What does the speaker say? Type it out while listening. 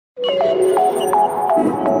This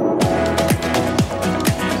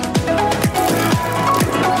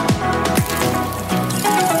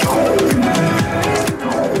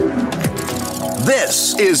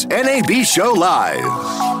is NAB Show Live.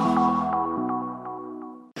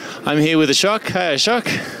 I'm here with Ashok. Hi, Ashok.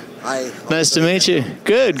 Hi. Nice to meet you.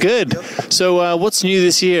 Good. So what's new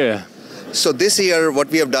this year? So this year, what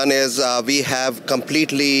we have done is we have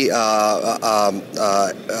completely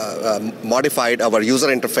modified our user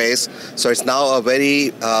interface. So it's now a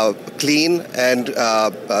very clean and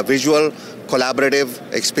visual collaborative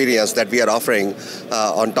experience that we are offering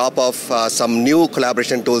on top of some new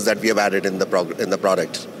collaboration tools that we have added in the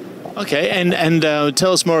product. Okay, and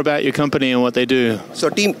tell us more about your company and what they do. So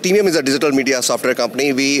Teamium is a digital media software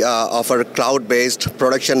company. We offer cloud-based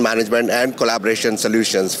production management and collaboration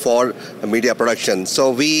solutions for media production.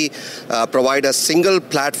 So we provide a single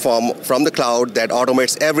platform from the cloud that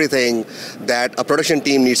automates everything that a production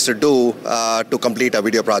team needs to do to complete a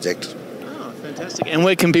video project. Oh, fantastic. And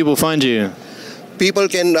where can people find you? People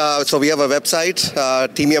can, so we have a website,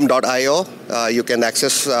 teamium.io. You can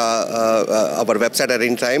access our website at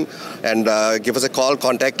any time and give us a call,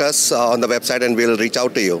 contact us on the website, and we'll reach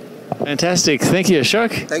out to you. Fantastic. Thank you,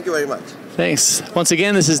 Ashok. Thank you very much. Thanks. Once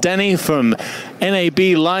again, this is Danny from NAB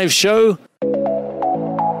Live Show.